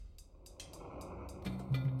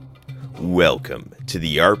Welcome to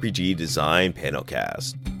the RPG Design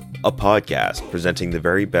Panelcast, a podcast presenting the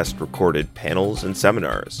very best recorded panels and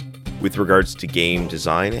seminars with regards to game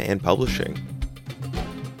design and publishing.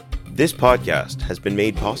 This podcast has been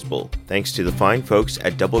made possible thanks to the fine folks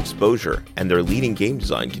at Double Exposure and their leading game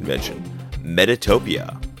design convention,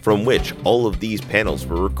 Metatopia, from which all of these panels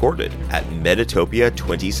were recorded at Metatopia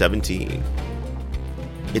 2017.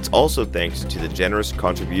 It's also thanks to the generous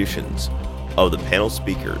contributions of the panel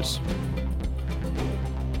speakers.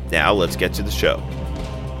 Now let's get to the show.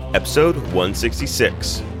 Episode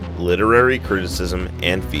 166, Literary Criticism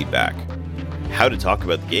and Feedback. How to talk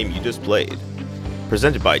about the game you just played.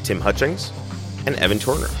 Presented by Tim Hutchings and Evan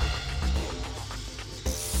Turner.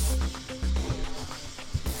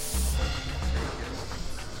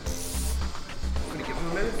 I'm going to give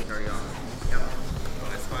him a minute. Are you on? Yep. Oh,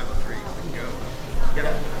 that's 5:03. We can go.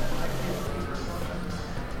 Yep.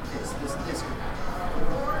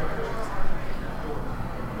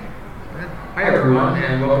 Hi everyone,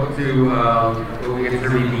 and welcome to what we consider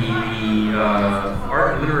to be the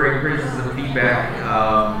Art and Literary Criticism Feedback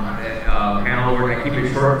panel. We're going to keep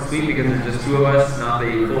it short and sweet because there's just two of us, not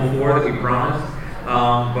the full four that we promised.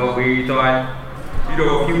 But we thought,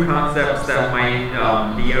 a few concepts that might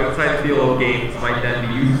be outside the field of games might then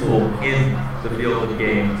be useful in the field of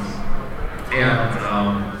games. And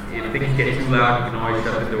if things get too loud, you can always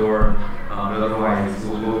shut the door. Otherwise,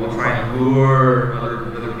 we'll try and lure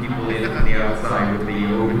other people in from the outside with the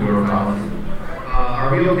open door policy. Are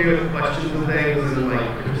we okay with questions and things and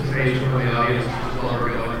like participation from the audience while we're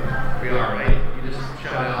going? We are, right? You just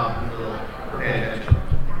shout out and we'll pay attention.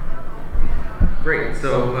 Great.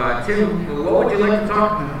 So, Tim, what would you like to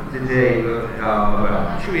talk today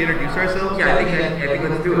about? Should we introduce ourselves? Yeah, I think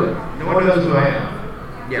let's do it. No one knows who I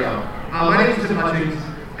am. Yeah. My name is Tim Hutchings,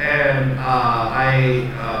 and I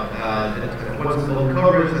won some gold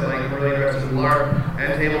covers and I'm really interested in LARP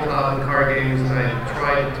and tabletop and card games, and I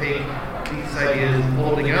try to take these ideas and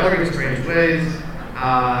pull them together in strange ways.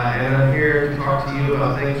 And I'm here to talk to you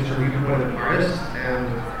about things from the viewpoint of an artist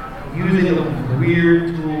and using the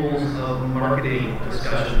weird tools of marketing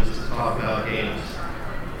discussions to talk about games.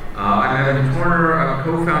 I'm Evan Turner. I'm a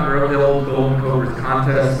co-founder of the old Golden Cobras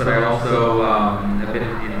contest, but I also have been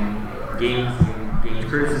in games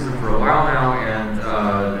criticism for a while now, and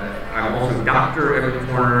I'm also Dr. Evan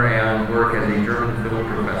Turner and work as a German film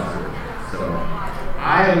professor. So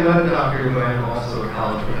I am not a doctor, but I am also a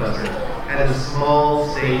college professor at a small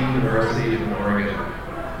state university in Oregon.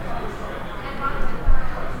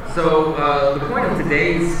 So the point of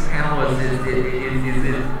today's panel is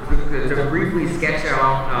to briefly sketch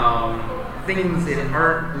out things in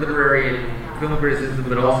art, literary, and film criticism,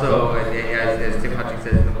 but also, as Tim Hutchings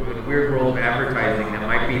says, in the weird world of advertising that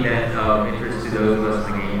might be then of interest to those of us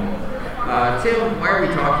in the game. Tim, why are we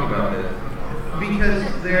talking about this? Because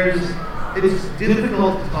it's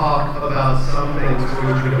difficult to talk about some things.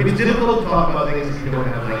 It's difficult to talk about things if you don't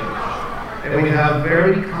have language. And we have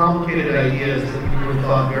very complicated ideas that people have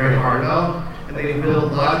thought very hard about, and they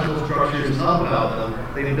build logical structures up about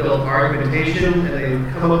them. They build argumentation, and they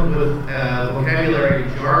come up with vocabulary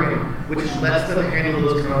and jargon, which lets them handle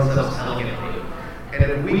those concepts elegantly. And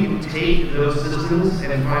if we can take those systems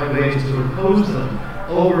and find ways to impose them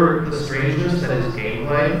over the strangeness that is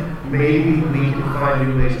gameplay, maybe we can find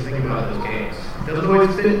new ways to think about those games. It doesn't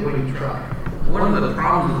always fit when you try. One of the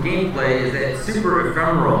problems with gameplay is that it's super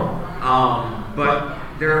ephemeral, but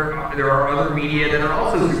there are other media that are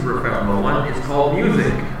also super ephemeral. One is called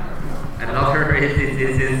music. Another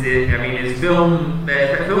is film,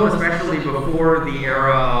 especially before the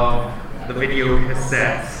era of the video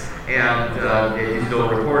cassettes and digital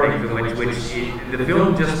recordings, in which the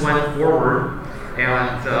film just went forward,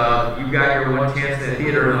 and you got your one chance in the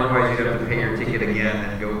theater, and otherwise you'd have to pay your ticket again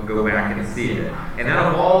and go back and see it. And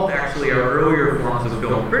that evolved actually our earlier forms of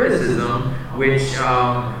film criticism, which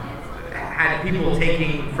had people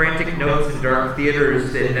taking frantic notes in dark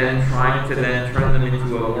theaters and then trying to then turn them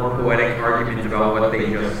into a more poetic argument about what they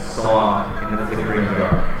just saw in the flickering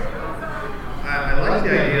dark. I like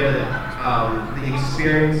the idea that the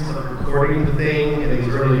experience of recording the thing in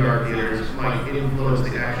these early dark theaters might influence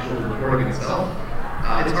the actual recording itself.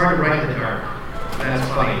 It's hard to write in the dark. That's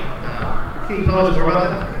funny. Can you tell us more about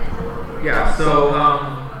that? Yeah, so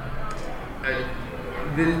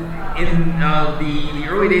in the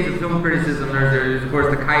early days of film criticism, there's of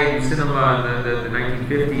course the Cahiers du Cinema in the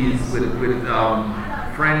 1950s with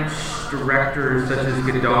French directors such as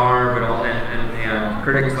Godard and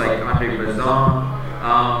critics like André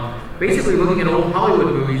Bazin, basically looking at old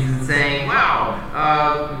Hollywood movies and saying,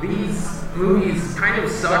 wow, these movies kind of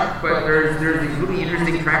suck, but there's these really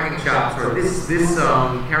interesting tracking shots where this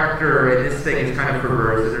character and this thing is kind of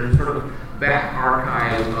perverse. There's sort of back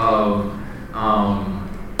archive of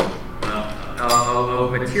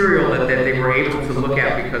material that they were able to look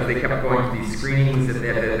at because they kept going to these screenings at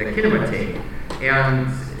the Kinematheek.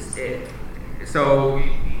 And so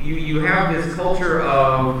you have this culture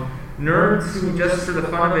of nerds who just for the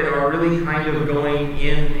fun of it are really kind of going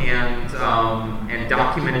in and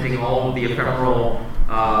documenting all of the ephemeral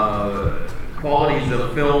qualities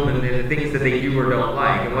of film and the things that they do or don't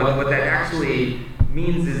like. And what that actually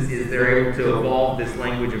means is they're able to evolve this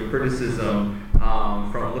language of criticism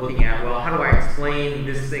from looking at, well, how do I explain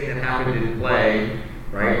this thing that happened in play,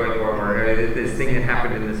 right? Or this thing that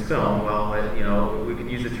happened in this film. Well, we can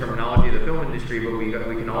use the terminology of the film industry, but we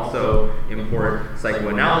can also import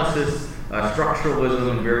psychoanalysis,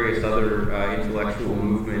 structuralism, and various other intellectual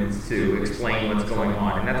movements to explain what's going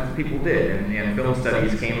on. And that's what people did. And film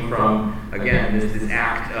studies came from, again, this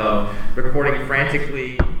act of recording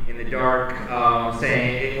frantically in the dark,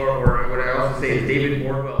 saying, or what I also say is David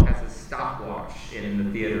Bordwell has a stopwatch in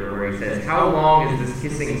the theater where he says, how long is this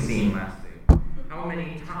kissing scene lasting? How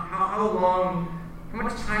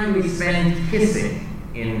much time do we spend kissing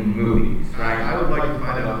in movies, right? I would like to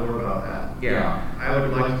find out more about that. Yeah. I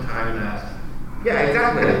would like to time that. Yeah,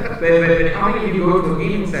 exactly. but how many of you go to a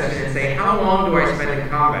gaming session and say, how long do I spend in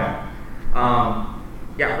combat?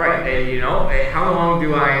 Yeah, right. And, how long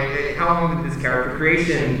did this character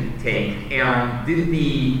creation take? And did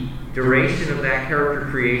the duration of that character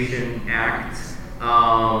creation act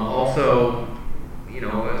also,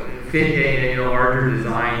 fit in a larger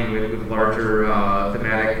design with larger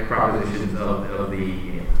thematic propositions of the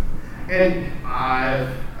game? And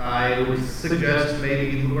I would suggest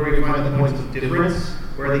maybe where we find the points of difference,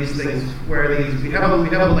 we have a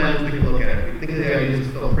lens we can look at it. We think of the ideas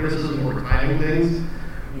of film criticism or timing things.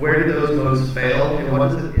 Where do those modes fail, and what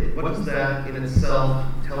does that in itself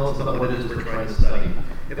tell us about what it is we're trying to study?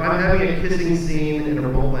 If I'm having a kissing scene in a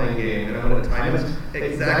role-playing game and I want to time it,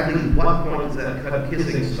 exactly what point does that cut of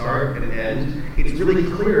kissing start and end? It's really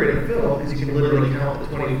clear in a film because you can literally count the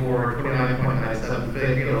 24 or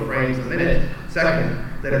 29.97 frames a minute,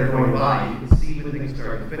 second that are going by. You can see when things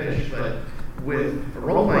start and finish, but with a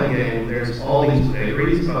role-playing game, there's all these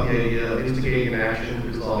vagaries about the idea of instigating an action,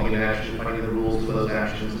 resolving an action, finding the rules to those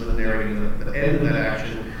actions, and then narrating the end of that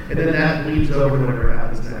action, and then that leads over to whatever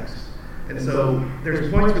happens next. And so there's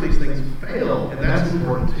points where these things fail, and that's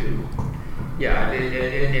important too. Yeah,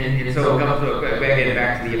 and so it comes again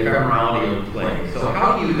back to the ephemerality of play. So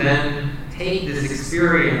how do you then take this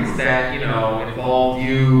experience that involved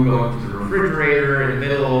you going to the refrigerator in the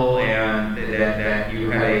middle, and that you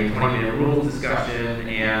had a 20-minute rules discussion,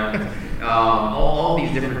 and all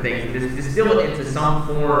these different things, and distill it into some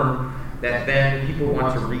form that then people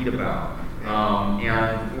want to read about.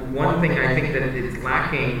 And one thing I think that is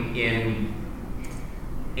lacking in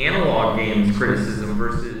analog games criticism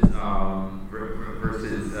versus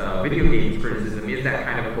video games criticism is that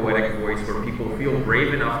kind of poetic voice where people feel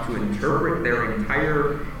brave enough to interpret their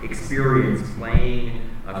entire experience playing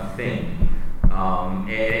a thing.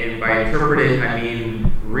 And by interpret it, I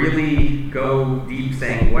mean really go deep,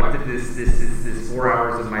 saying what did this 4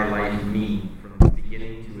 hours of my life mean from the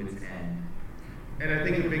beginning to its end. And I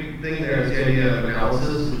think the big thing there is the idea of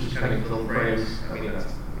analysis, which is kind of film frames. I mean,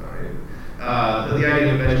 that's the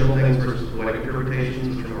idea of visual things versus poetic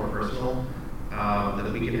interpretations, which are more personal.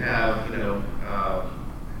 That we can have,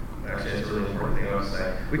 actually, that's a really important thing I would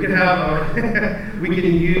say. We can have, we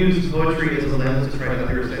can use poetry as a lens to try to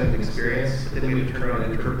understand an experience, but then we can turn around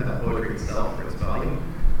and interpret that poetry itself for its value.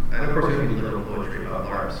 And of course, we can do literal poetry about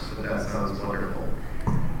LARPs, but that sounds wonderful.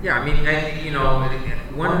 Yeah, I mean,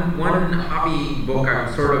 one hobby book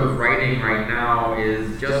I'm sort of writing right now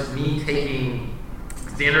is just me taking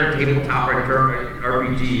standard tabletop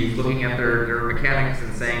RPGs, looking at their mechanics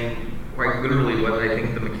and saying quite literally what I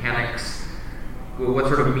think the mechanics, what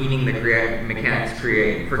sort of meaning the mechanics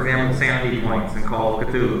create. For example, sanity points in Call of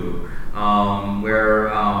Cthulhu, where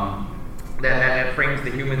that frames the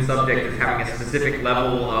human subject as having a specific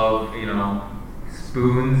level of,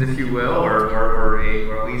 spoons, if you will, or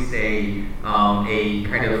at least a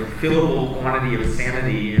kind of fillable quantity of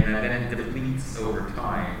sanity, and then it depletes over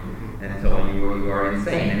time until you are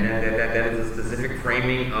insane. And that is a specific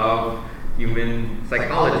framing of human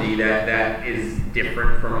psychology that is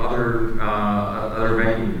different from other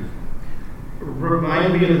venues.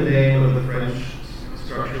 Remind me of the name of the French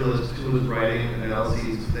structuralist who was writing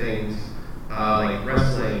analyses of things like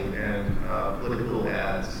wrestling and political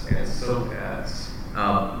ads and soap ads.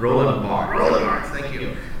 Roland Barthes. Roland Barthes, thank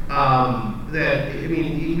you. We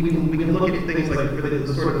can look at things like for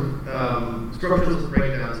the sort of structural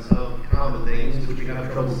breakdowns of common things, which we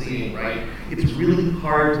have trouble seeing, right? It's really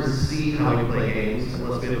hard to see how we play games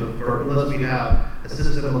unless we have a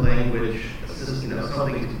system of language,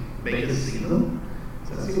 something to make us see them.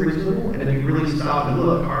 Does that seem reasonable? And if you really stop and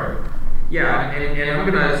look hard. Yeah, and I'm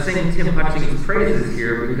going to sing Tim Hutchings' praises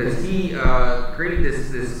here because he created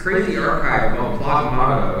this crazy archive called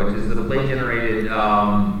Plogmata, which is the play-generated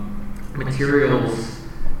materials.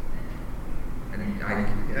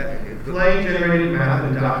 Play-generated math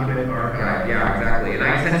and document archive. Yeah, exactly. And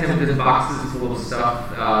I sent him just boxes full of stuff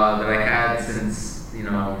that I had since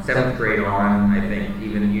 7th grade on, I think,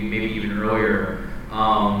 maybe even earlier.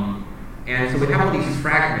 And so we have all these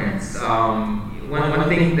fragments. One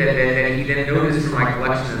thing that he then noticed from my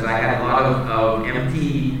collection is I had a lot of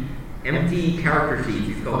empty character sheets.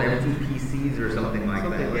 He's called empty PCs or something like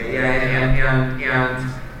that.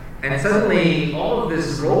 And suddenly all of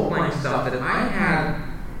this role-playing stuff that I had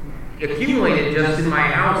accumulated just in my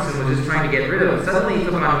house and was just trying to get rid of suddenly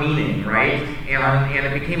took on meaning, right? And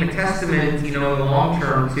it became a testament, in the long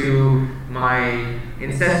term to my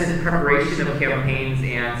incessant preparation of campaigns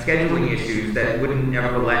and scheduling issues that wouldn't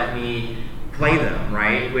ever let me play them,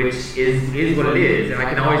 right? Which is what it is. And I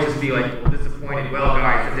can always just be like, disappointed, well,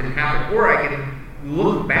 guys, that didn't happen. Or I can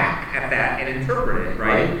look back at that and interpret it,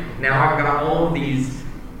 right? Now I've got all of these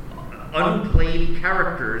unplayed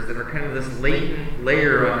characters that are kind of this latent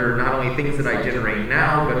layer under not only things that I generate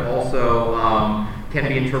now, but also can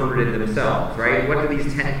be interpreted themselves, right? What do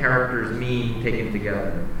these 10 characters mean taken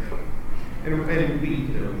together? And we,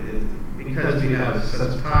 because we have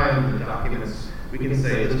such time, the documents, we can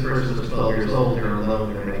say this person was 12 years old, they're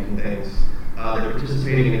alone, they're making things, they're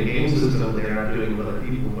participating in a game system, they're not doing it with other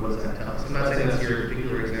people. What does that tell us? I'm not saying that's your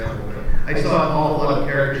particular example, but I saw an awful lot of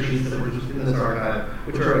character sheets that were just in this archive,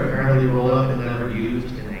 which are apparently rolled up and never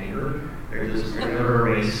used in anger. They're never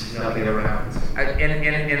erased, nothing ever happens.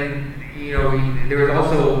 There was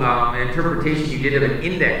also an interpretation you did of an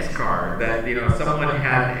index card that someone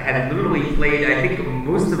had literally played, I think,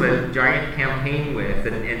 most of a giant campaign with,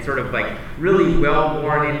 and sort of like really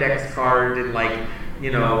well-worn index card and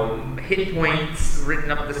hit points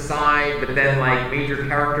written up the side, but then major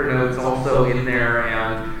character notes also in there,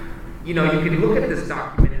 and you can look at this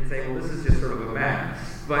document and say, well, this is just sort of a mess.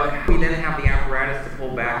 But we then have the apparatus to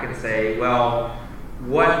pull back and say, well,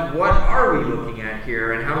 what are we looking at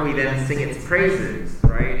here, and how do we then sing its praises,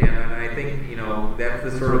 right? And I think that's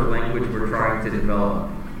the sort of language we're trying to develop.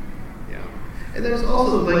 Yeah, and there's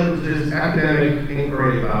also there's academic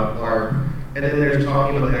inquiry about art, and then there's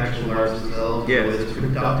talking about the actual arts themselves. Yes. It's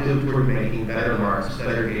productive toward making better marks,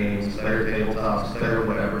 better games, better tabletops, better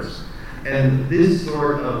whatevers. And this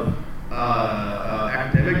sort of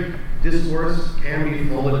academic discourse can be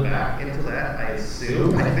folded back into that, I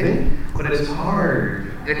think, but it's hard.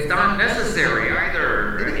 It's not necessary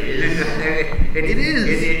either. It is.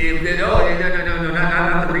 No,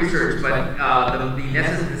 not the research, but the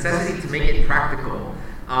necessity to make it practical.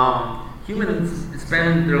 Humans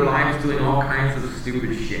spend their lives doing all kinds of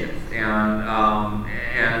stupid shit,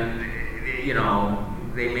 and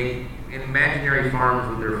they make imaginary farms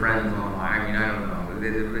with their friends online. I mean, I don't know.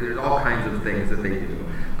 There's all kinds of things that they do.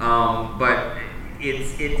 But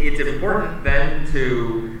it's important then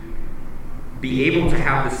to be able to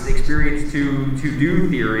have this experience to do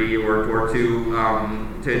theory or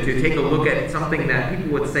to take a look at something that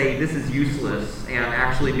people would say this is useless, and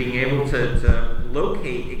actually being able to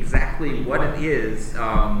locate exactly what it is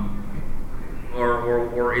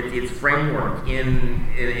or its framework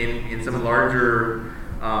in some larger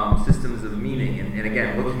systems of meaning, and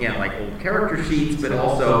again, looking at old character sheets, but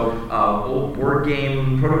also old board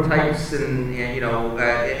game prototypes, and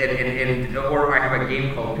or I have a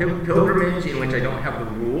game called Pilgrimage, in which I don't have the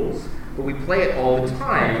rules, but we play it all the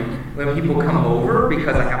time when people come over,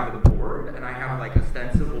 because I have the board and I have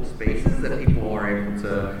ostensible spaces that people are able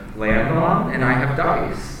to land on, and I have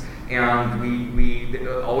dice, and we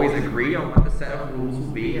always agree on what the set of rules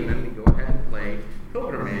will be, and then we go ahead and play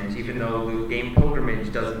Pilgrimage, even though the game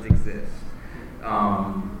Pilgrimage doesn't exist.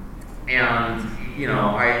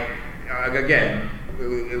 Again,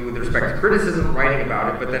 with respect to criticism, writing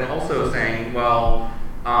about it, but then also saying, well,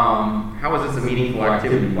 how is this a meaningful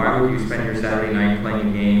activity? Why would you spend your Saturday night playing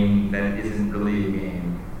a game that isn't really a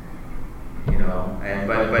game? I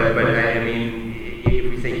mean,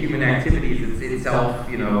 if we say human activities is itself,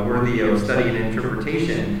 worthy of study and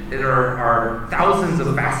interpretation, there are thousands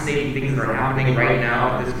of fascinating things that are happening right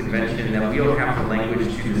now at this convention that we don't have the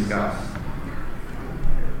language to discuss.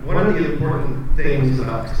 One of the important things,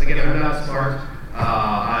 again, I'm not smart,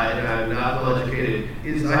 and I'm not well educated,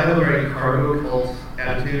 is I have a very cargo cult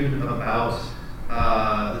attitude about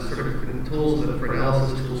the sort of tools for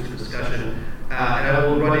analysis, tools for discussion. And I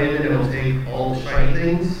will run in and I will take all the shiny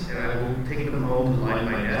things and I will take them home to line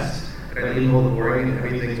my desk. And I leave all the boring and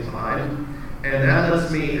heavy things behind. And that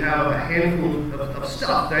lets me have a handful of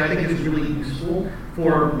stuff that I think is really useful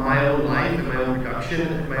for my own life and my own production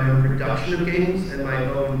of games and my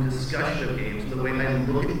own discussion of games, and the way I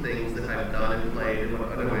look at things that I've done and played and the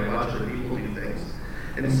way I watch other people do things.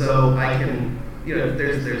 And so I can,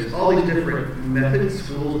 there's all these different methods,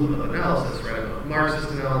 schools of analysis, right?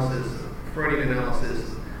 Marxist analysis, Freudian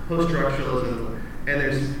analysis, post-structuralism, and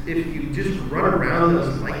if you just run around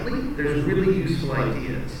those lightly, there's really useful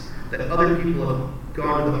ideas that other people have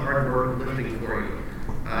gone to the hard work of lifting for you.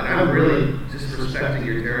 And I'm really just respecting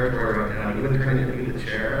your territory right now. You would turn into the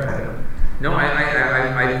chair. No,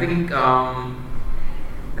 I think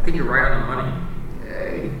you're right on the money.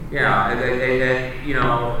 Hey. Yeah,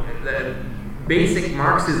 basic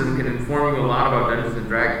Marxism can inform you a lot about Dungeons and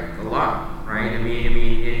Dragons, a lot, right? I mean,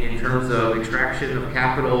 in terms of extraction of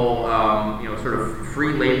capital, sort of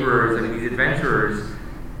free laborers and these adventurers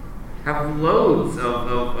have loads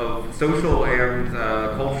of social and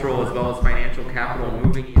cultural as well as financial capital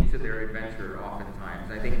moving into their adventure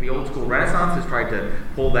oftentimes. I think the old school Renaissance has tried to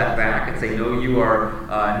pull that back and say, no, you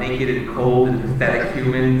are naked and cold and pathetic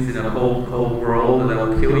humans in a cold, cold world that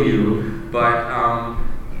will kill you. But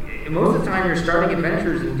most of the time you're starting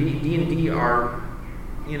adventures in D&D are,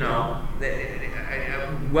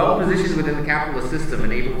 well positioned within the capitalist system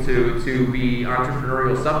and able to be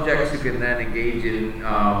entrepreneurial subjects who can then engage in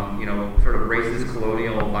sort of racist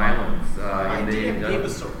colonial violence. D&D gave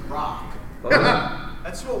us a rock.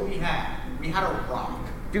 That's what we had. We had a rock.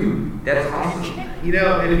 Dude, that's awesome.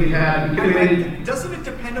 And if you had, doesn't it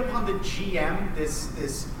depend upon the GM?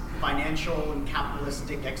 This financial and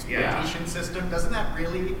capitalistic exploitation system, doesn't that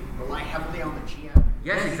really rely heavily on the GM?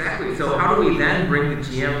 Yes, exactly. So how do we then bring the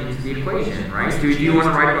GM into the equation, right? Do you want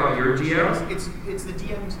to write about your GM? It's the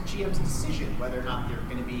GM's decision whether or not they're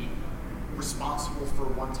going to be responsible for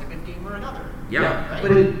one type of game or another. Yeah. Right?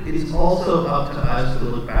 But it's also up to us to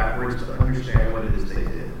look backwards to understand what it is they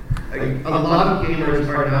did. Like, a lot of gamers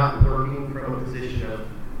are not working from a position of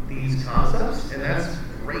these concepts, and that's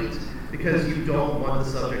great, because you don't want the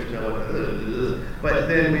subject to know what it is. But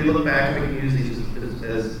then we look back and we can use these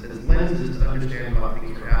as lenses to understand how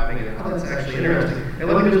things are happening and how that's actually interesting. And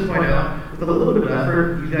let me just point out, with a little bit of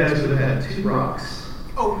effort, you guys would have had 2 rocks.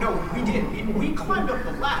 Oh, no, we did. We climbed up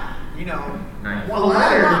the ladder, Nice. Well,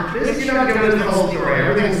 ladder, you're not giving us the whole story.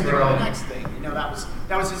 Everything's the thrown. next thing.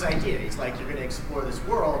 That was his idea. He's like, you're going to explore this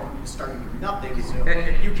world, starting with nothing, so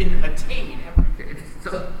you can attain everything.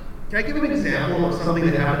 So, can I give an example of something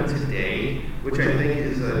that happened today, which I think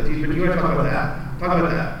is but do you want to talk about that? Talk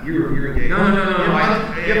about that. You're engaged. No.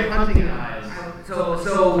 You have hunting eyes.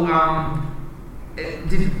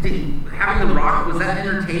 Did having the rock, was that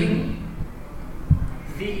entertaining?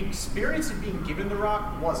 The experience of being given the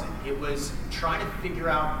rock wasn't. It was trying to figure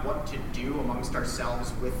out what to do amongst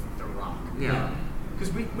ourselves with the rock. Yeah.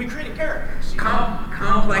 Because we created characters.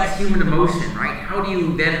 Complex human emotion, right? How do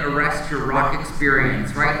you then arrest your rock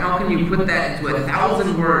experience, right? How can you put that into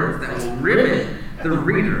 1,000 words that will rivet the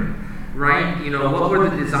reader, right? What were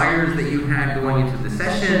the desires that you had going into the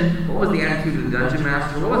session? What was the attitude of the dungeon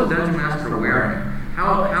master? What was the dungeon master wearing?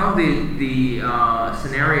 How the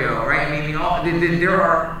scenario, right? I mean,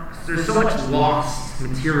 there's so much lost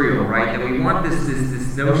material, right? That we want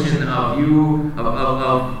this notion of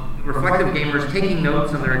reflective gamers taking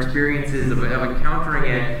notes on their experiences of encountering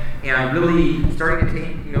it and really starting to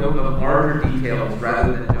take note of larger details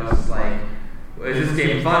rather than just like, is this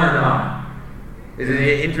game fun or not? Is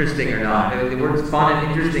it interesting or not? The words fun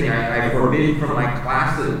and interesting I forbid from my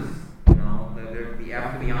classes. The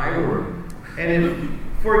F and the I word. And if,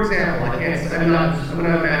 for example, I'm going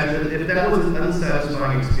to imagine that if that was an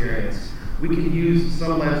unsatisfying experience, we could use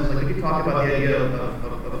some lenses, like we could talk about the idea of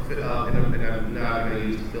and I'm not going to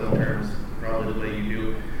use film terms, probably the way you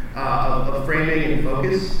do, of framing and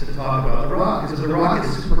focus to talk about the rock, because the rock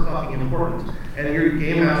is super fucking important. And your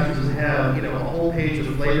game masters have, a whole page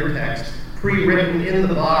of flavor text pre-written in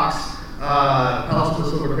the box, Palace of the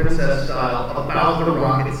Silver Princess style, about the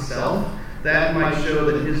rock itself. That might show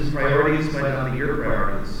that his priorities might not be your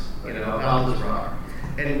priorities, about this rock.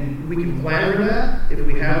 And we can plan for that if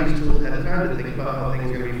we have these tools ahead of time to think about how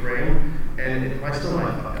things are going to be framed, and it might still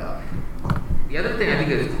might fuck up. The other thing I think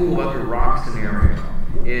is cool about your rock scenario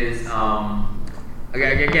is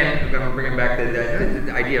Again, I'm going to bring it back to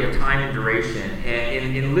the idea of time and duration.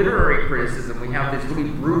 And in literary criticism, we have this really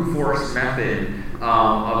brute force method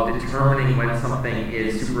of determining when something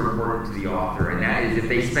is super important to the author. And that is if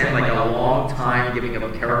they spend like a long time giving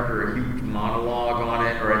a character a huge monologue on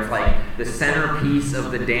it, or it's like the centerpiece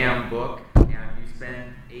of the damn book, and you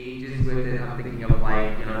spend ages with it. I'm thinking of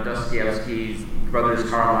like, Dostoevsky's Brothers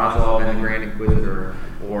Karamazov and the Grand Inquisitor,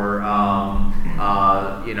 or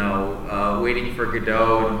Waiting for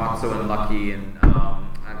Godot and Matzo and Lucky, and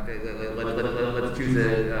let's choose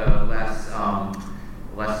a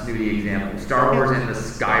less snooty example. Star Wars and the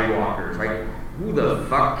Skywalkers, right? Who the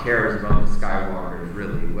fuck cares about the Skywalkers,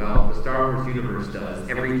 really? Well, the Star Wars universe does.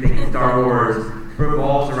 Everything in Star Wars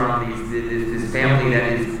revolves around this family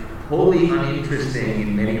that is wholly uninteresting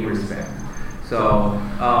in many respects. So,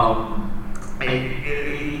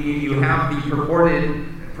 you have the purported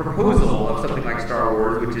proposal of something like Star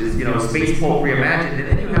Wars, which is, space pulp reimagined, and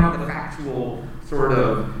then you have the factual sort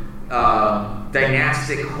of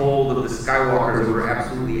dynastic hold of the Skywalkers over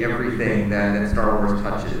absolutely everything that Star Wars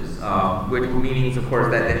touches, which means, of course,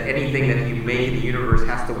 that anything that you make in the universe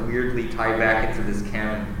has to weirdly tie back into this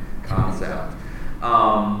canon concept.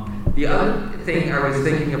 The other thing I was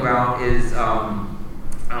thinking about is,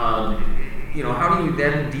 how do you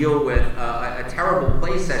then deal with a terrible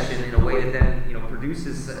play session in a way that then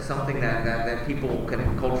produces something that people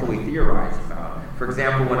can culturally theorize about? For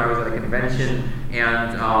example, when I was at a convention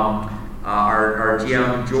and our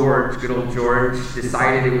GM George, good old George,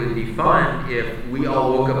 decided it would be fun if we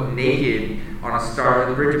all woke up naked on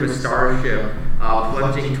the bridge of a starship,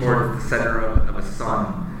 plunging towards the center of a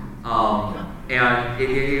sun. And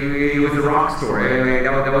it was a rock story.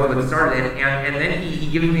 That was what started. And then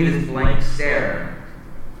he gives me this blank stare.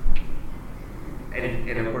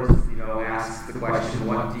 And of course, asks the question,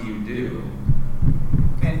 what do you do?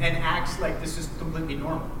 And acts like this is completely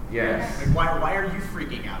normal. Yes. Like, why are you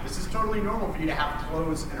freaking out? This is totally normal for you to have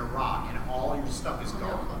clothes and a rock and all your stuff is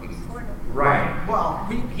dark. Right. Well,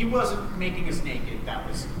 he wasn't making us naked. That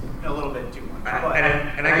was a little bit too much.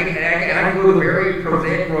 And I can go the very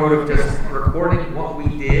prosaic road of just recording what we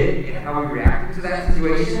did and how we reacted to that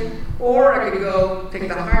situation, or I could go take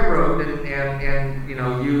the high road and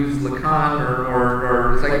use Lacan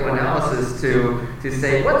or psychoanalysis to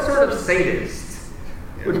say what sort of sadist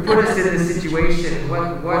would put us in this situation.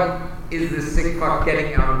 What is this sick fuck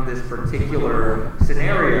getting out of this particular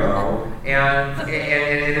scenario? And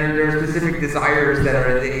there are specific desires that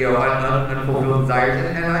are unfulfilled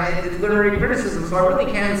desires, and it's literary criticism, so I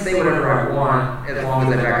really can say whatever I want as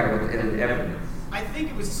long as I back it with evidence. I think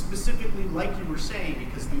it was specifically like you were saying,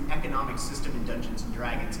 because the economic system in Dungeons and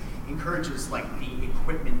Dragons encourages like the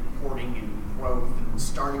equipment porting and growth and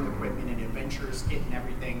starting equipment and adventurous kit and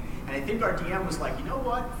everything. And I think our DM was like, you know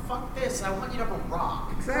what? Fuck this. I want you to have a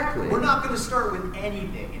rock. Exactly. We're not going to start with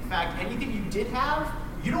anything. In fact, anything you did have,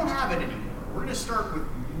 you don't have it anymore. We're going to start with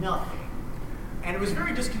nothing. And it was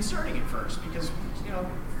very disconcerting at first because,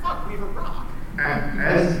 fuck, we have a rock.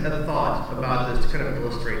 As a thought about this to kind of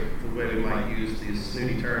illustrate the way we might use these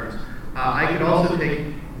snooty terms, I could also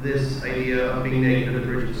take this idea of being naked at the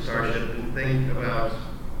bridge of the starship and think about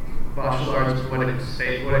Bachelard's Poetics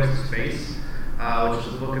of Space, which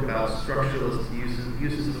is a book about structuralist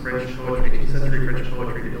uses of French poetry, 18th century French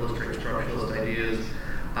poetry to illustrate structuralist ideas.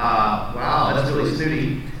 Wow, that's really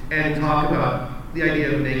snooty. And talk about the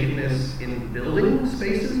idea of nakedness in built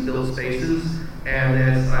spaces, and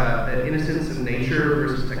there's that innocence of nature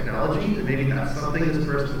versus technology, and maybe that's something this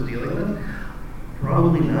person is dealing with.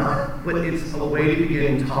 Probably not, but it's a way to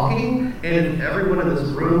begin talking, and if everyone in this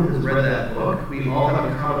room has read that book, we all have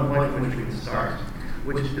a common point from which we can start,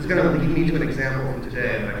 which is going to lead me to an example from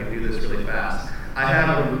today, if I can do this really fast. I have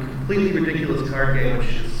a completely ridiculous card game,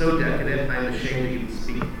 which is so decadent, I'm ashamed to even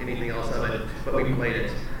speak anything else of it, but we played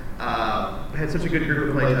it. I had such a good group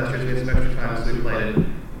of playtesters, we had some extra time, so we played it.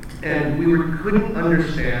 And we couldn't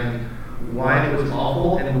understand why it was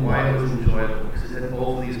awful and why it was enjoyable, because it had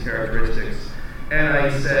both of these characteristics. And I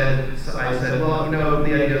said, well,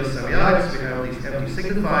 the idea of semiotics, we have these empty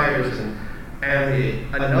signifiers,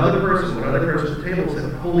 and another person at the table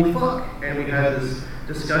said, holy fuck, and we had this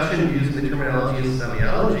discussion using the terminology of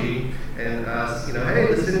semiology, and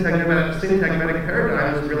hey, the syntagmatic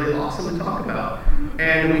paradigm is really awesome to talk about,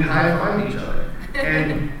 and we high-fived each other.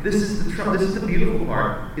 And this is the beautiful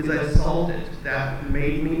part, is I solved it. That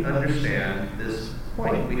made me understand this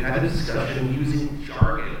point. We had a discussion using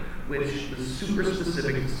jargon, which was super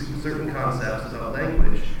specific to certain concepts about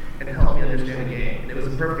language, and helped me understand the game. And it was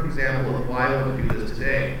a perfect example of why I want to do this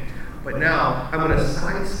today. But now, I'm going to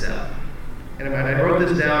sidestep. And I wrote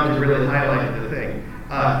this down to really highlight the thing.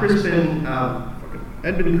 Crispin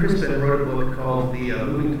Edmund Crispin wrote a book called The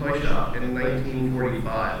Moving Toy Shop in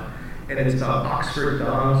 1945, and it's about Oxford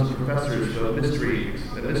dons and professors who have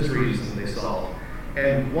mysteries they solve.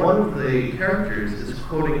 And one of the characters is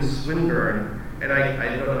quoting Swinburne, and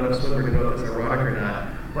I don't know if Swinburne knows if it's ironic or not,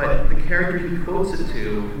 but the character he quotes it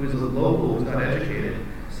to, who is a local, who's not educated,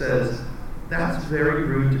 says, "That's very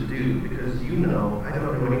rude to do because you know I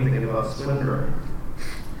don't know anything about Swinburne."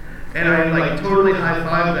 And I totally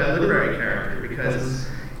high-five that literary character because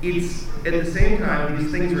it's at the same time these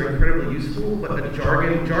things are incredibly useful, but the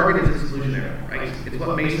jargon is exclusionary, right? It's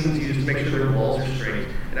what masons use to make sure their walls are straight,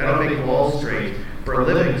 and I don't make walls straight for a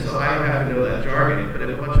living, so I don't have to know that jargon. But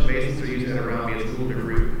if a bunch of masons are using it around me, it's a little bit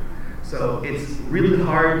rude. So it's really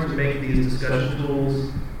hard to make these discussion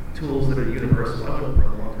tools that are universal. I've done it for a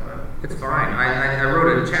long time. It's fine. I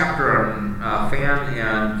wrote a chapter on fan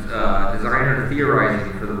and designer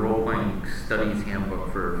theorizing for the role-playing studies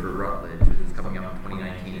handbook for Rutledge, which is coming out in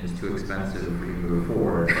 2019. It's too expensive for you to move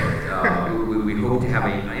forward. But we hope to have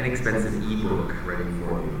an inexpensive ebook ready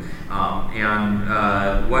for you.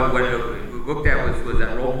 What we looked at was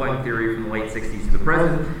that role-playing theory from the late 60s to the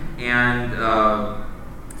present, and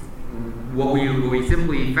what we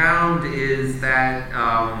simply found is that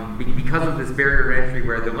because of this barrier to entry,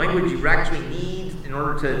 where the language you actually need in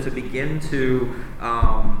order to begin to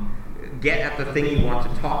get at the thing you want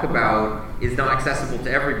to talk about is not accessible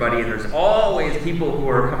to everybody, and there's always people who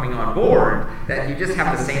are coming on board, that you just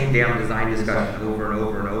have the same damn design discussion over and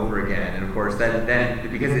over and over again. And of course, then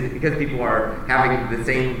because people are having the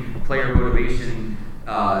same player motivation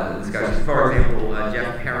discussions. For example,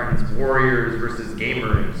 Jeff Perrin's Warriors versus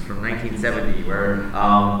Gamers from 1970, where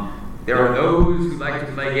there are those who like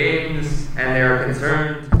to play games and they're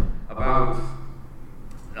concerned about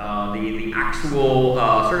the actual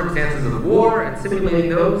circumstances of war and simulating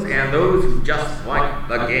those, and those who just like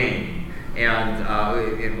the game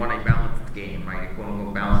and want a balanced game, right? A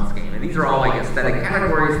quote-unquote balanced game. And these are all like aesthetic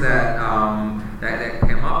categories that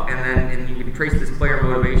come up, and you can trace this player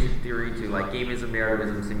motivation theory to like gamism,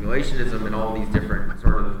 narrativism, simulationism, and all these different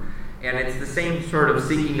sort of, and it's the same sort of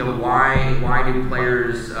seeking of why do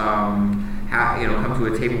players come to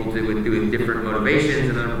a table with different motivations,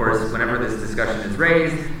 and then of course whenever this discussion is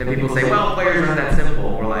raised, then people say, well, players aren't that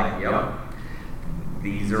simple. We're like, yep.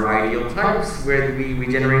 These are ideal types where we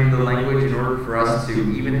generated the language in order for us to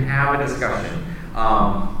even have a discussion.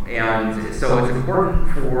 And so it's important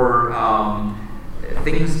for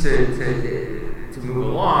things to move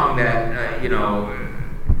along that,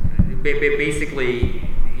 basically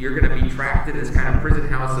you're going to be trapped in this kind of prison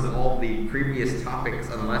house of all the previous topics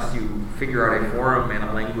unless you figure out a forum and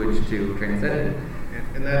a language to transcend it.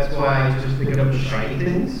 And that's why I just pick up the shiny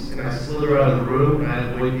things and I slither out of the room and I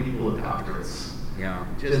avoid people with doctorates. Yeah.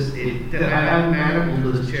 I'm manacled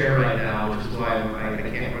to this chair right now, which is why I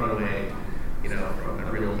can't run away, from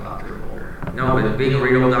a real doctorate holder. No, but being a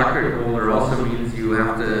real doctorate holder also means you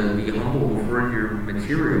have to be humble before your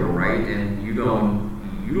material, right? And you don't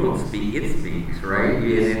speak, it speaks, right?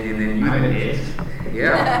 And then you, I'm an it.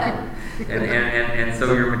 Yeah. and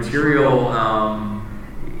so your material,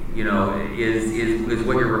 is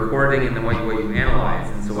what you're recording and then what you analyze.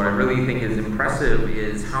 And so what I really think is impressive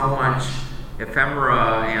is how much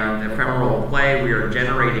ephemera and ephemeral play we are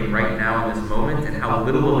generating right now in this moment, and how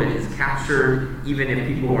little of it is captured, even if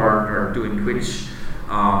people are doing Twitch.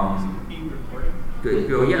 Being recorded?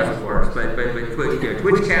 Yes, of course, but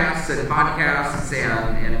Twitch casts and podcasts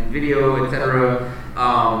and video, etc.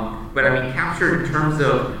 But I mean, captured in terms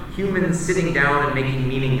of humans sitting down and making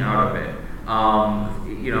meaning out of it.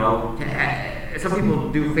 Some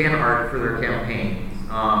people do fan art for their campaigns.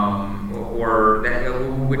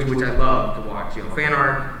 Which I love to watch. Fan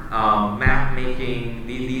art, map making,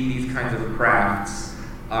 these kinds of crafts.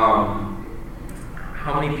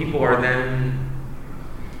 How many people are then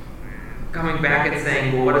coming back and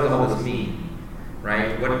saying, well, what does all this mean,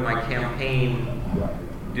 right? What did my campaign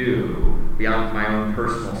do beyond my own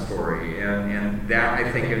personal story? And that,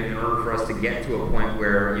 I think, in order for us to get to a point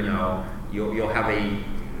where you'll have a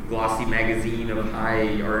glossy magazine of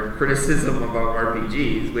high art criticism about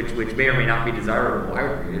RPGs, which may or may not be desirable. I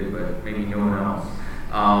would read it, but maybe no one else.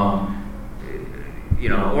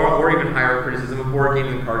 Or even higher criticism of board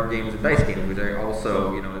games and card games and dice games, which I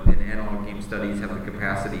also, in analog game studies, have the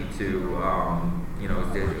capacity to,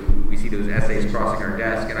 we see those essays crossing our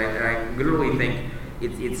desk, and I literally think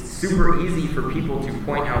it's super easy for people to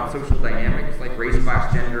point out social dynamics like race,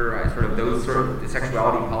 class, gender, those sort of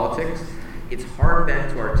sexuality, politics. It's hard then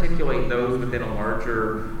to articulate those within a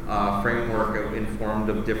larger framework informed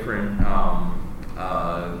of different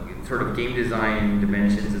sort of game design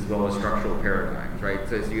dimensions as well as structural paradigms. disciplines, right?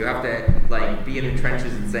 So you have to like be in the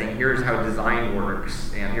trenches and saying, here's how design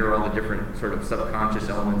works, and here are all the different sort of subconscious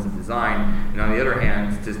elements of design. And on the other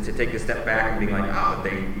hand, to take a step back and be like, but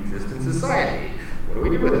they exist in society. What do we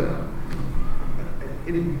do with them?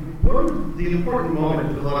 One of the important moment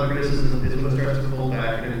with a lot of criticism is when it starts to pull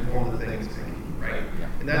back and inform the things thinking, right? Yeah.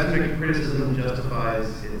 And that's when criticism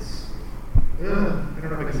justifies its, I don't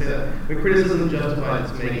know if I can say that. When criticism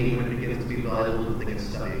justifies its making, when it begins to be valuable to think and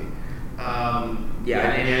study. I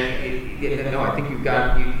think you've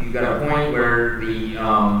got a point where the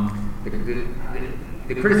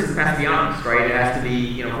criticism has to be honest, right? It has to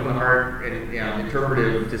be, from the heart and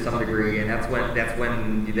interpretive to some degree, and that's when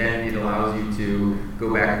then it allows you to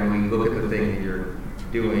go back and really look at the thing that you're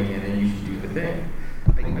doing, and then you should do the thing.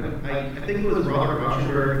 I think it was Robert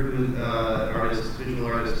Rauschenberg, who's an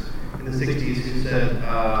visual artist in the 60s, who said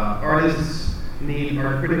artists need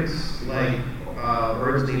art critics like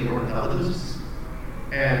birds need ornithologists,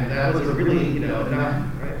 and that was a really,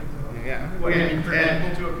 right? Yeah. For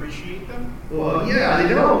people to appreciate them? Well, yeah, they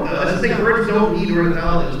don't. That's the thing, birds don't need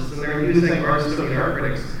ornithologists, and they're using artists don't need art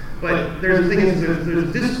critics. But there's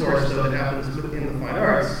there's discourse, though, that happens in the fine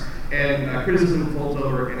arts, and criticism folds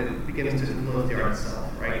over, and it begins to influence the art itself,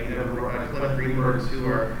 right? Clement Greenbergs, who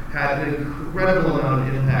had an incredible amount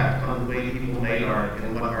of impact on the way people made art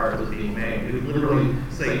and what art was being made. They would literally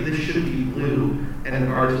say, this should be blue, and an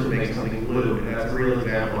artist would make something blue, and that's a real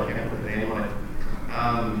example. I can't put a name on it.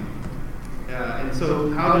 And so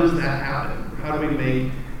how does that happen? How do we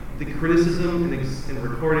make the criticism and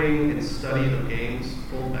recording and study of games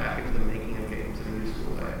fold back into the making of games in a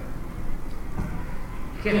useful way?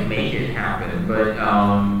 You can't make it happen, but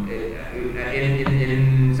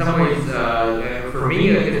in some ways, for me,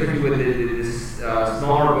 especially with this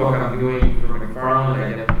smaller book I'm doing for McFarland,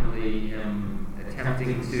 I definitely am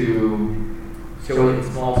attempting to show it in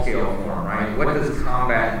small scale form, right? What does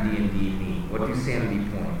combat in D&D mean? What do sanity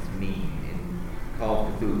points mean in Call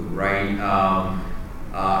of Cthulhu, right?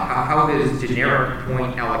 How does generic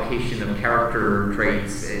point allocation of character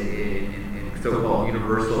traits in so-called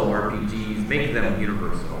universal RPGs make them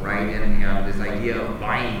universal, right? And this idea of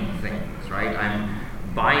buying things, right? I'm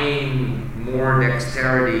buying more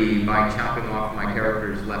dexterity by chopping off my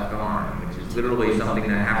character's left arm, which is literally something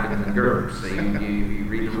that happens in GURPS. So you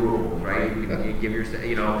read the rules, right? You give yourself,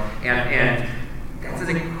 and that's an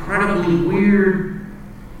incredibly weird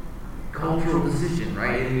cultural decision,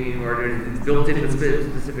 right? I mean, where it's built in with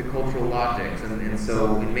specific cultural logics, and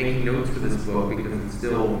so in making notes for this book, because it's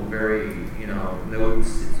still very,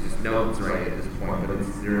 notes, it's just notes, right, at this point, but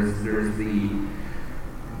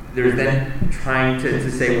there's then trying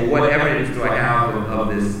to say, well, what evidence do I have of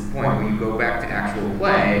this point? When you go back to actual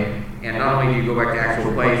play, and not only do you go back to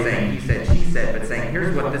actual play saying he said, she said, but saying,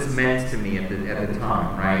 here's what this meant to me at the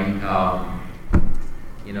time, right?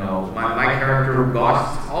 My character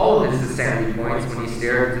lost all of his sanity points when he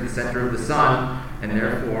stared to the center of the sun, and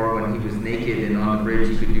therefore, when he was naked and on the bridge,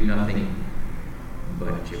 he could do nothing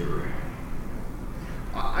but gibber.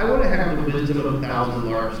 I want to have the wisdom of 1,000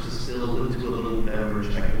 LARPs distilled into a little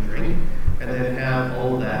beverage I can drink, and then have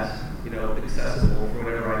all of that, accessible for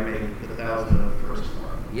whenever I make the 1,000 of the first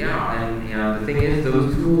one. Yeah, and the thing is,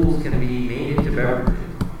 those tools can be made into beverages.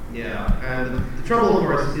 Yeah, and the trouble, of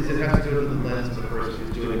course, is it has to go through the lens of the person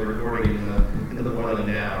who's doing the recording into the boiling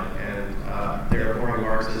down, and they're a boring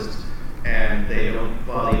Marxist, and they don't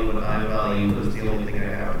value what I value. That's the only thing I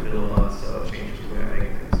have to build on, so it changes the way I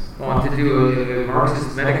make things. Well, to do a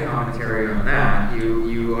Marxist meta-commentary on that,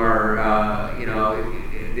 you are, that you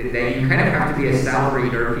kind of have to be a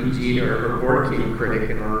salaried RPG or board game critic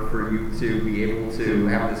in order for you to be able to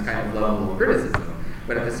have this kind of level of criticism.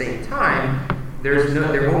 But at the same time,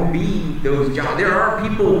 there won't be those jobs. There are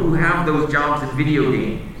people who have those jobs in video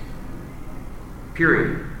games.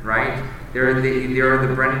 Period. Right? There are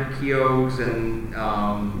the Brennan Keoghs and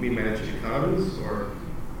you mean managing economists or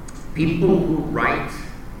people who write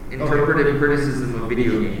interpretive criticism of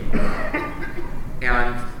video games,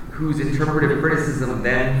 and whose interpretive criticism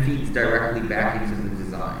then feeds directly back into the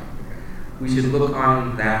design. We should look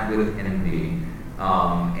on that with envy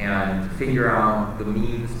and figure out the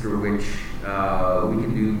means through which we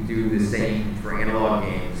can do the same for analog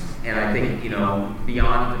games. And I think,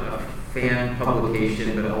 beyond a fan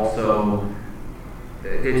publication, but also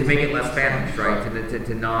to make it less fanish, right?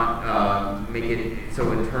 To not make it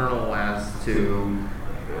so internal as to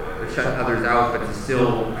shut others out, but to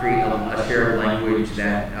still create a shared language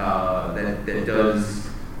that does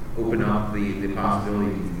open up the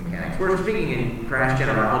possibilities of mechanics. We're speaking in crash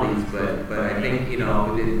generalities, but I think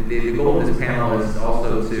the goal of this panel is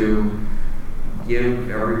also to give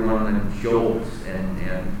everyone a jolt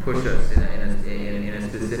and push us in a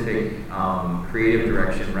specific creative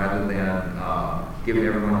direction rather than give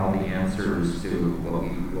everyone all the answers to what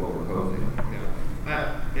we're posing.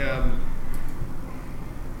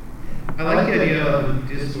 I like the idea of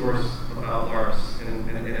the discourse about LARPs and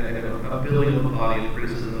a building of the body, of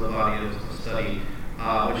criticism of the body of study,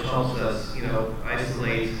 which helps us,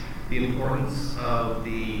 isolate the importance of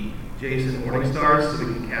the Jason Morningstars so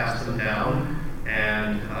we can cast them down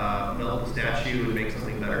and melt the statue and make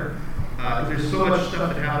something better. There's so much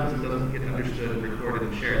stuff that happens that doesn't get understood, recorded,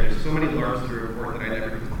 and shared. There's so many LARPs that are important that I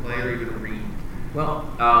never get to play or even read. Well,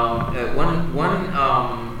 one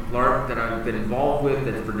LARP that I've been involved with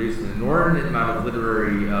that's produced an inordinate amount of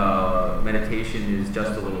literary meditation is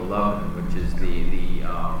Just a Little Lovin', which is the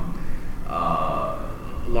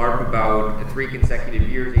LARP about 3 consecutive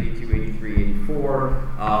years, 82, 83, 84,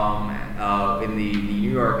 in the New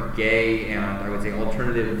York gay and I would say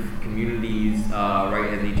alternative communities right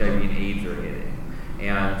as HIV and AIDS are hitting.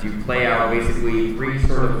 And you play out basically 3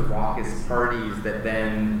 sort of raucous parties that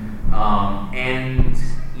then end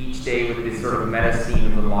each day with this sort of meta scene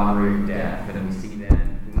of the lottery of death, and we see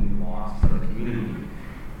then who lost in the community.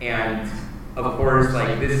 And of course,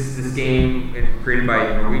 like this game created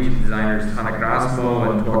by Norwegian designers Tana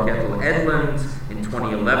Grasmo and Torketil Edlund in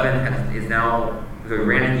 2011 is now, so we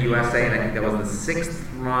ran in the USA, and I think that was the 6th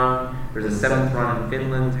run. There's a 7th run in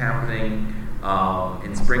Finland happening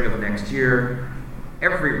in spring of next year.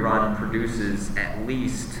 Every run produces at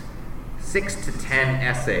least 6 to 10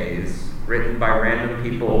 essays written by random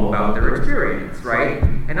people about their experience, right?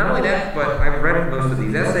 And not only that, but I've read most of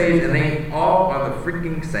these essays, and they all are the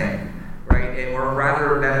freaking same, right? Or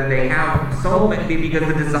rather, that they have so many, because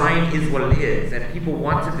the design is what it is, and people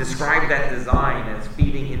want to describe that design as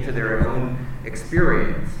feeding into their own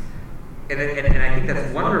experience. And I think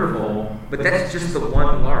that's wonderful, but that's just the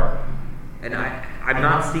one LARP. And I'm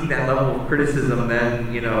not seeing that level of criticism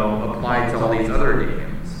then, applied to all these other games.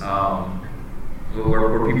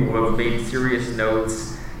 Where people have made serious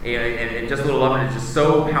notes, and Just a Little Lovin' is just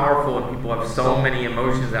so powerful, and people have so many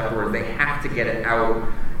emotions afterwards. They have to get it out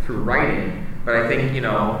through writing. But I think,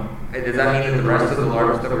 does that mean that the rest of the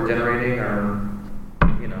LARPs that we're generating are,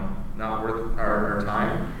 not worth our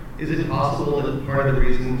time? Is it possible that part of the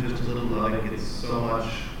reason Just a Little Lovin' gets so much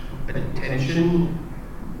attention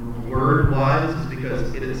word-wise is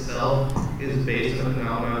because it itself is based on a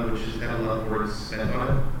phenomenon which has had a lot of words spent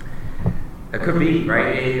on it? It could be,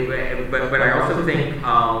 right? But I also think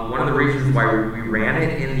one of the reasons why we ran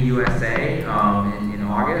it in the USA in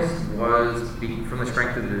August was from the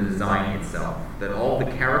strength of the design itself. That all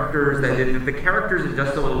the characters, the characters in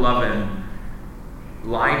Just a Little Lovin'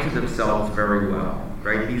 lie to themselves very well,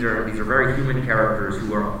 right? These are very human characters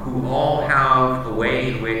who all have a way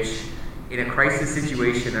in which, in a crisis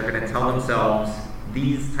situation, they're going to tell themselves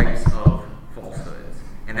these types of falsehoods,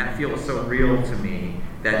 and that feels so real to me.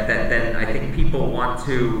 That then I think people want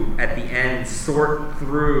to, at the end, sort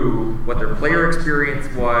through what their player experience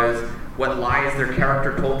was, what lies their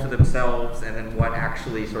character told to themselves, and then what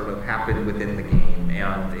actually sort of happened within the game,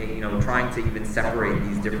 and trying to even separate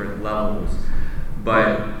these different levels.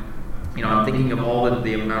 But I'm thinking of all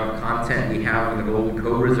the amount of content we have in the Golden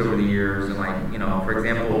Cobras over the years, and for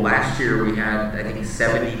example, last year we had I think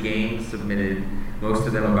 70 games submitted, most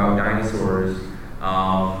of them about dinosaurs.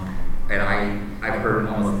 And I've heard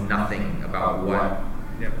almost nothing about what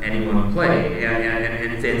anyone played,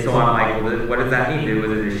 and so I'm like, well, what does that mean?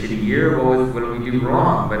 Was it a shitty year? What did we do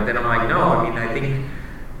wrong? But then I'm like, no. I think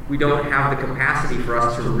we don't have the capacity for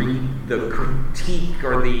us to read the critique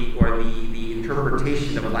or the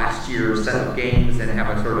interpretation of last year's set of games and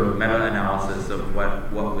have a sort of meta-analysis of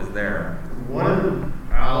what was there.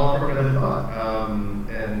 I'll offer another thought,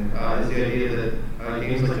 is the idea that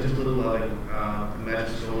games like Just a Little Lovin',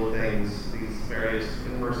 Magic School Things, these various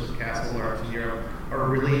immersive castle LARPs in Europe are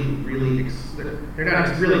really, really, they're not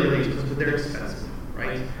really, really expensive, but they're expensive,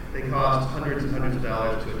 right? They cost hundreds and hundreds of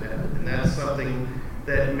dollars to attend, and that's something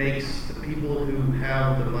that makes the people who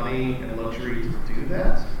have the money and luxury to do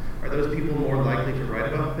that, are those people more likely to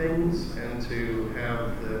write about things and to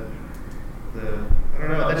have the I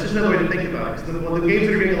don't know, that's just another way to think about it. Because the games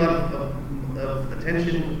that are getting a lot of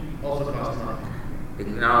attention also cost money. It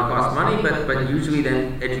now costs money, but usually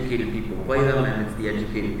then educated people play them, and it's the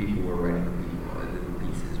educated people who are writing the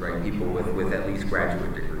pieces, right? People with at least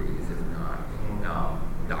graduate degrees, if not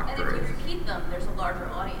doctorates. And if you repeat them, there's a larger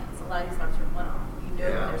audience. A lot of these LARPs are one-off.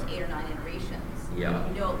 There's 8 or 9 iterations. Yeah.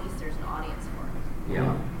 At least there's an audience for it.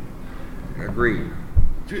 Yeah. Agreed.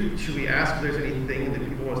 Should we ask if there's anything that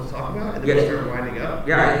people want to talk about, and then Yes. we start winding up?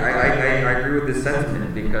 Yeah, I agree with this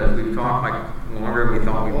sentiment, because we've talked, longer than we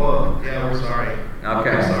thought we would. Whoa, yeah, we're sorry. Okay.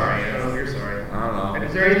 I'm sorry. I don't know if you're sorry. I don't know. And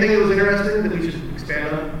is there anything that was interesting that we should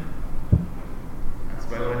expand on? That's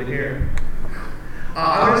what I wanted to hear.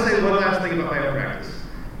 I want to say one last thing about my own practice.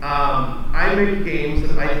 I make games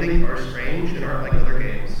that I think are strange and aren't like other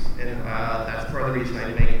games. And that's part of the reason I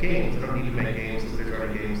make games. I don't need to make games that there's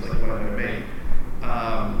already games like what I'm going to make.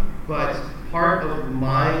 But part of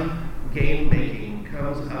my game making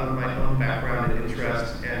comes out of my own background and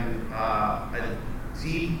interest and a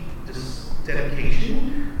deep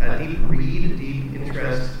dedication, a deep read, a deep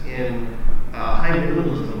interest in high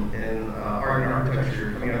minimalism in art and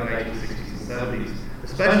architecture coming out of the 1960s and 70s,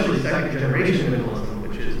 especially second generation minimalism,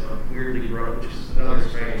 which is weirdly gross, which is another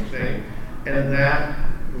strange thing. And that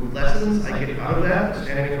lessons I get out of that,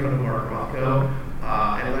 standing in front of Mark Rothko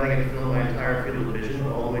and letting it fill my entire field of vision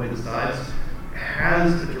all the way to the sides,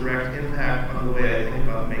 has a direct impact on the way I think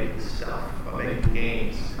about making stuff, about making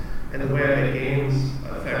games. And the way I make games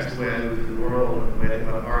affects the way I move through the world, and the way I think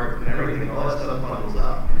about art and everything, and all that stuff bundles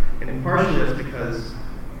up. And partially that's because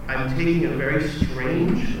I'm taking a very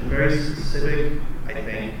strange and very specific, I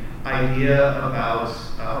think, idea about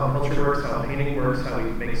how culture works, how painting works, how we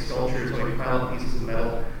make sculptures, how we pile up pieces of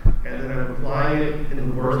metal, and then I'm applying it in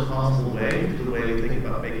the worst possible way to the way we think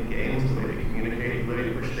about making games, the way we communicate, the way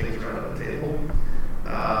we push things around on the table.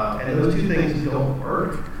 And those two things don't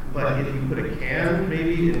work, but if you put a can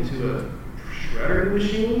maybe into a shredder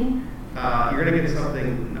machine, you're going to get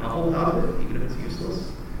something novel out of it, even if it's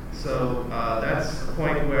useless. So that's a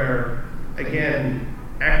point where, again,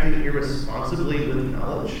 acting irresponsibly with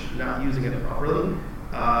knowledge, not using it properly,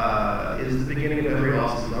 is the beginning of every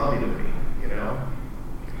awesome zombie movie, you know?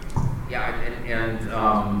 Yeah, and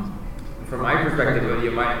from my perspective,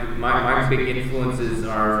 my big influences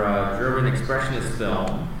are German expressionist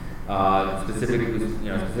film,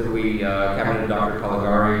 specifically Cabinet of Dr.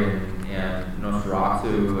 Caligari and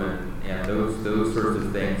Nosferatu and those sorts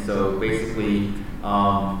of things. So basically,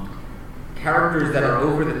 characters that are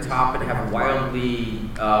over the top and have wildly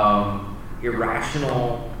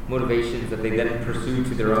irrational motivations that they then pursue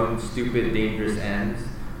to their own stupid, dangerous ends.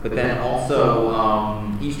 But then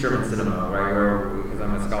also East German cinema, right? Because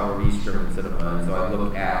I'm a scholar of East German cinema, and so I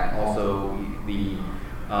look at also the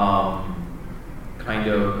kind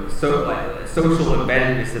of social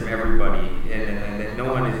embeddedness of everybody, and that no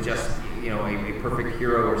one is just a perfect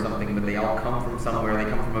hero or something, but they all come from somewhere. They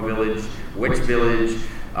come from a village. Which village?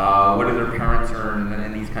 What do their parents earn?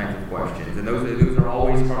 And these kinds of questions. And those are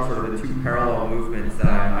always sort of the two parallel movements that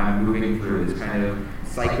I'm moving through. This kind of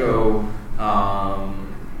psycho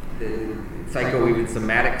even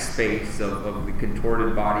somatic space of the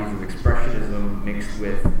contorted bodies of expressionism mixed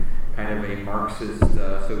with kind of a Marxist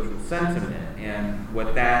social sentiment. And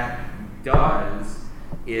what that does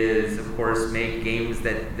is, of course, make games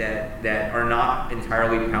that are not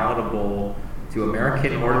entirely palatable to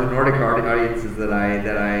American or the Nordic audiences that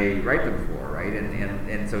I write them for, right?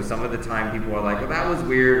 And so some of the time people are like, well, that was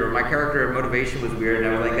weird, or my character motivation was weird,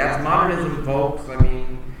 and I was like, that's modernism, folks. I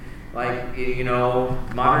mean,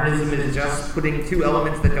 modernism is just putting two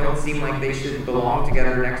elements that don't seem like they should belong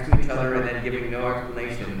together next to each other and then giving no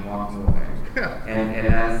explanation and walking away. And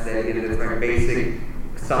that's my basic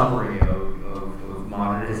summary of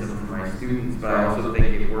modernism for my students, but I also think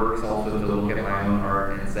it works also to look at my own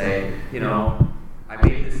art and say, I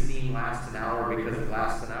made this scene last an hour because it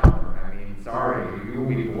lasts an hour. I mean, sorry, you will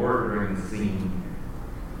be bored during the scene,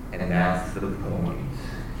 and that's the point.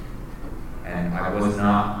 And I'm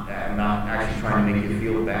not actually trying to make you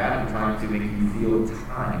feel bad, I'm trying to make you feel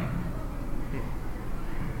time.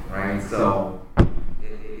 Right? So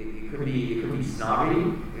it could be snobby,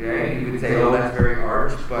 right? You could say, oh, that's very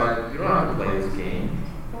arch, but you don't have to play this game.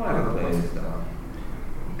 You don't have to play this stuff.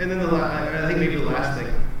 And then I think maybe the last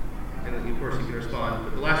thing, and of course you can respond,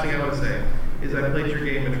 but the last thing I want to say is I played your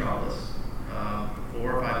game Metropolis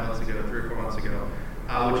 4 or 5 months ago, 3 or 4 months ago,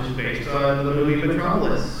 which is based on the movie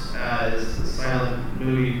Metropolis. It's a silent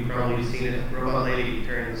movie, you've probably seen it. Robot lady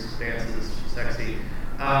turns, dances, sexy.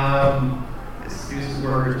 Seduces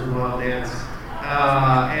workers with wild dance.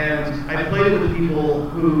 And I played it with people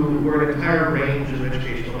who were an entire range of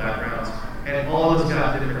educational backgrounds, and all of us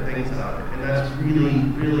got different things out of it. And that's really,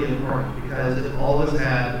 really important, because if all of us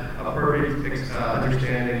had a perfect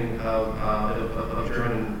understanding of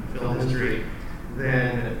German film history,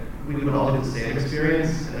 then we would all get the same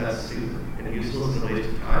experience, and that's stupid and useless and a waste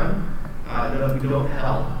of time. We don't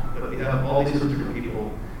help, but we have all these different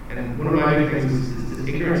people. And one of my big things is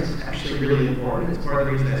ignorance is actually really important. It's part of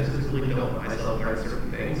the reason I specifically don't myself learn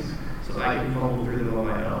certain things, so that I can fumble through them on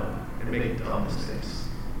my own and make dumb mistakes.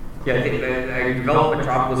 Yeah, I think that I developed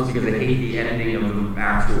Metropolis because I hate the ending of the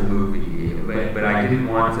actual movie, but I didn't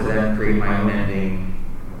want to then create my own ending,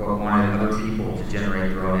 but wanted other people to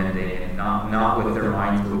generate their own ending, and not with their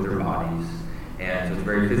minds, but with their bodies. And so it's a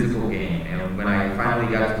very physical game. And when I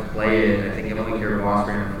finally got to play it, I think Emily Caraboss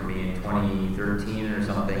ran it for me in 2013 or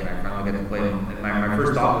something, and I finally got to play it. And my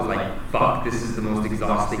first thought was like, fuck, this is the most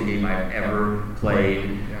exhausting game I've ever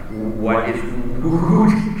played. What is...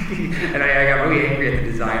 and I got really angry at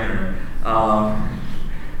the designer. But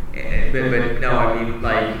no, I mean,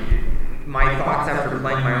 like, my thoughts after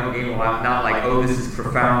playing my own game, not like, oh, this is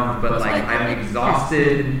profound, but like, I'm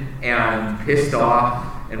exhausted and pissed off.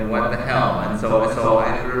 And what the hell? And so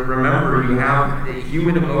I remember, you have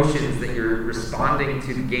human emotions that you're responding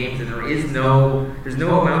to the games, and there's no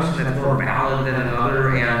emotion that's more valid than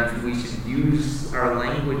another, and we should use our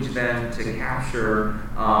language then to capture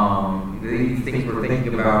these things we're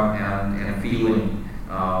thinking about and feeling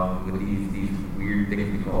with these weird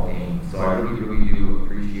things we call games. So I really do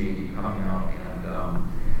appreciate you coming out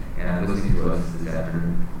and listening to us this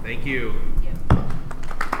afternoon. Thank you.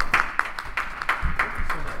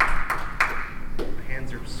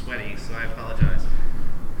 Are sweaty, so I apologize.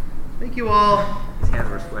 Thank you all. His hands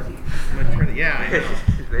were sweaty. Yeah, I know.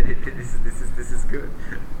 This is good.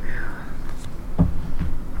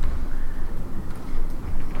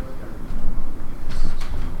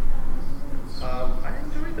 I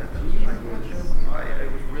enjoyed that.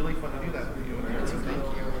 It was really fun to do that with you. And thank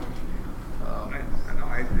you. I know. I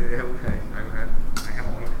have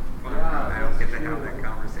a lot of fun. I don't get to have that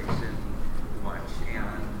conversation much,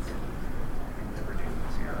 and.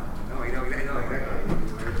 I know exactly.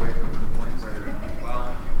 Well,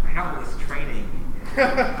 I have all this training.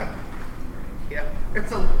 Yeah,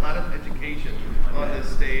 it's a lot of education on this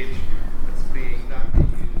stage that's not being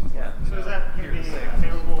used. Yeah. So is that going to be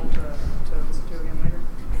available to listen to again later?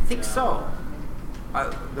 I think so.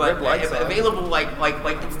 But available, like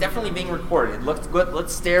it's definitely being recorded. It looks good.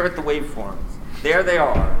 Let's stare at the waveforms. There they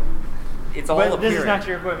are. It's all But appearing. this is not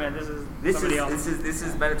your equipment. This is This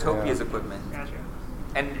is Metatopia's equipment. Gotcha.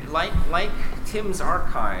 And like Tim's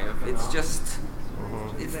archive, it's just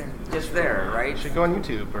there, right? You should go on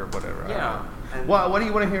YouTube or whatever. Yeah. And What do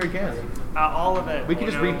you want to hear again? All of it. We can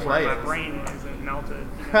just replay My it. brain isn't melted.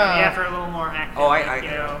 Maybe after a little more academic,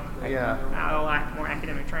 Yeah. more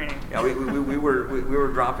academic training. Yeah, we were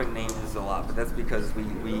dropping names a lot, but that's because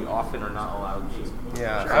we often are not allowed to.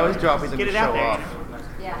 Yeah, I was dropping them Get to it out show there, off, you know?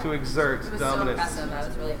 Yeah. to exert It was dominance. so impressive. I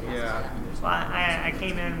was really impressed. Yeah. Well, I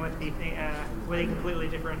came in with a completely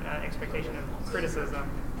different expectation of criticism.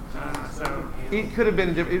 So It could have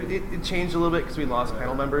been. It changed a little bit because we lost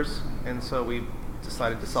panel members, and so we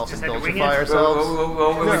decided to self-indulgify ourselves.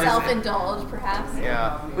 Self-indulge, perhaps.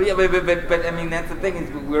 Yeah. Well, yeah, but I mean, that's the thing,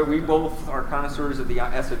 is we both are connoisseurs of the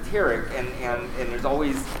esoteric, and there's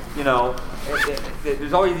always,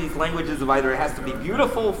 there's always these languages of either it has to be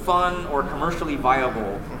beautiful, fun, or commercially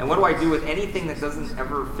viable. And what do I do with anything that doesn't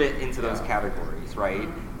ever fit into those categories, right?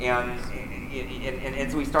 And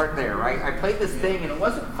so we start there, right? I played this thing and it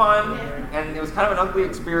wasn't fun, and it was kind of an ugly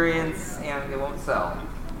experience, and it won't sell.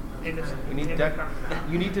 you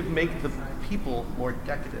need to make the people more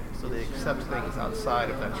decadent, so they accept things outside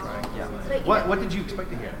of that triangle. Yeah. What did you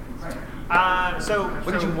expect to hear? What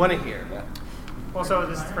What did you want to hear? Well, so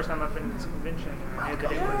this is the first time I've been to this convention. And I knew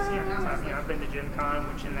that it was, I've been to Gen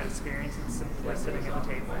Con, which in that experience is simply sitting at the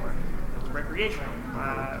table and it was recreational.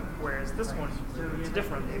 Whereas this one, it's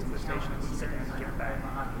different. The expectation is sitting and give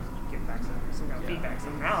back some feedback,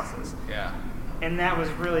 some analysis. Yeah. And that was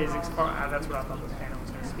really that's what I thought the panel was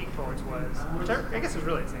going to speak towards was, which I guess is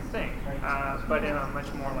really the same thing, but in a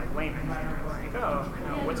much more like layman manner. Like,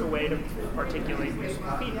 what's a way to articulate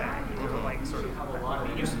useful feedback, like sort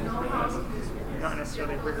of useful for us, not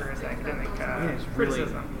necessarily rigorous academic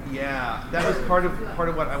criticism. Yeah, that was part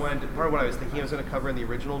of what I wanted. Part of what I was thinking I was going to cover in the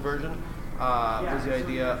original version. Was the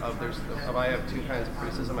idea of I have two kinds of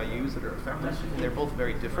criticism I use that are effective, and they're both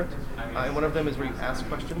very different. And one of them is where you ask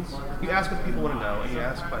questions. You ask what people want to know, and you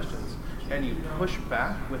ask questions, and you push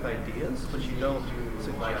back with ideas, but you don't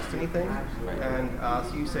suggest anything. And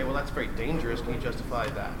so you say, well, that's very dangerous. Can you justify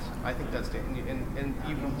that? I think that's dangerous. And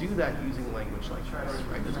you can do that using language like this,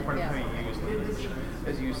 right? That's part of how you use language.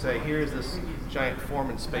 As you say, here's this giant form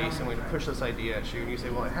in space, and we're going to push this idea at you, and you say,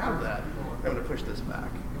 well, I have that. I'm going to push this back.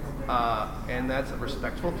 And that's a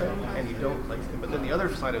respectful thing, and you don't like. But then the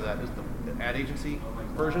other side of that is the ad agency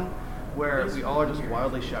version, where we all are just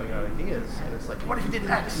wildly shouting out ideas, and it's like, what if you did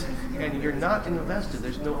X? And you're not invested.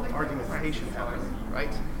 There's no argumentation happening,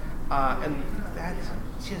 right? And that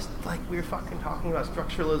just like we were fucking talking about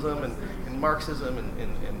structuralism and Marxism and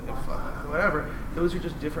whatever. Those are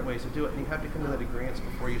just different ways to do it, and you have to come to that agreement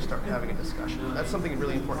before you start having a discussion. That's something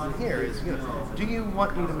really important here. Is do you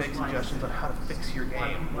want me to make suggestions on how to fix your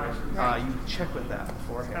game? You check with that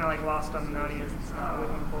beforehand. Kind of like lost on an audience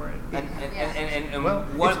looking for it. And well,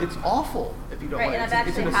 what it's awful if you don't Right, like and it. I've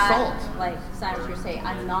It's an actually assault. had, like Simon, you're saying,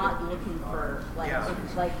 I'm not looking for, like, Yeah.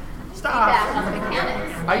 feedback on the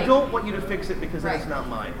mechanics. I Like, don't want you to fix it because that's Right. not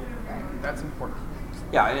mine. That's important.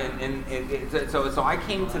 Yeah, so I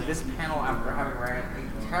came to this panel after having ran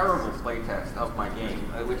a terrible playtest of my game,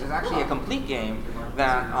 which is actually a complete game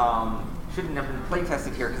that shouldn't have been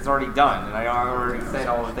playtested here because it's already done, and I already said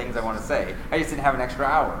all the things I want to say. I just didn't have an extra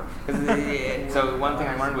hour. So one thing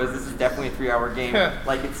I learned was this is definitely a 3-hour game,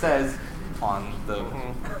 like it says on the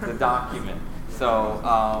document. So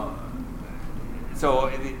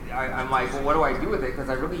I'm like, well, what do I do with it? Because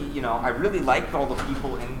I really liked all the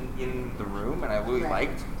people in the room, and I really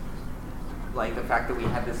liked the fact that we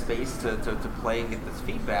had this space to play and get this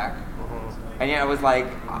feedback. And yet I was like,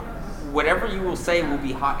 whatever you will say will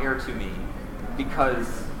be hot air to me,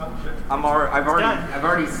 because I've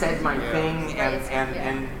already said my thing, and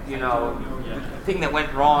the thing that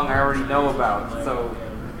went wrong I already know about. So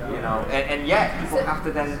and yet people have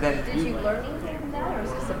to then. Did you learn anything from that, or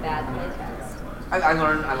was this a bad playtest? I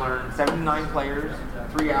learned 79 players,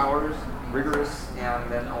 3 hours, rigorous,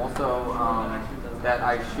 and then also that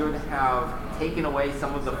I should have taken away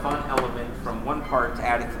some of the fun element from one part to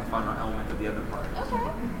add it to the fun element of the other part.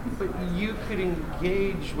 Okay. But you could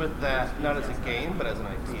engage with that not as a game, but as an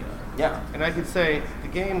idea. Yeah. And I could say, the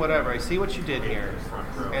game, whatever, I see what you did here,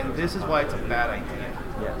 and this is why it's a bad idea.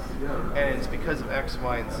 Yes. And it's because of X,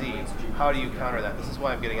 Y, and Z. How do you counter that? This is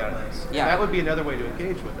why I'm getting out of this. Yeah. That would be another way to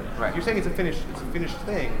engage with it. Right. You're saying it's a finished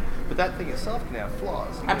thing, but that thing itself can have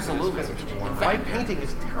flaws. Absolutely. My painting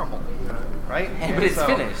is terrible, right? But it's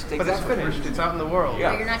finished. But it's Exactly. finished. It's out in the world.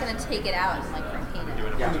 Yeah. But you're not going to take it out and like paint it.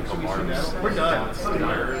 We're done.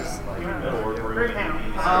 Great panel.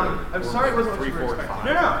 I'm sorry it wasn't what you were expecting.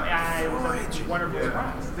 No, it was a wonderful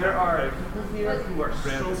surprise. There are people here who are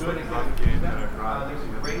so good at there's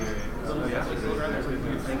great.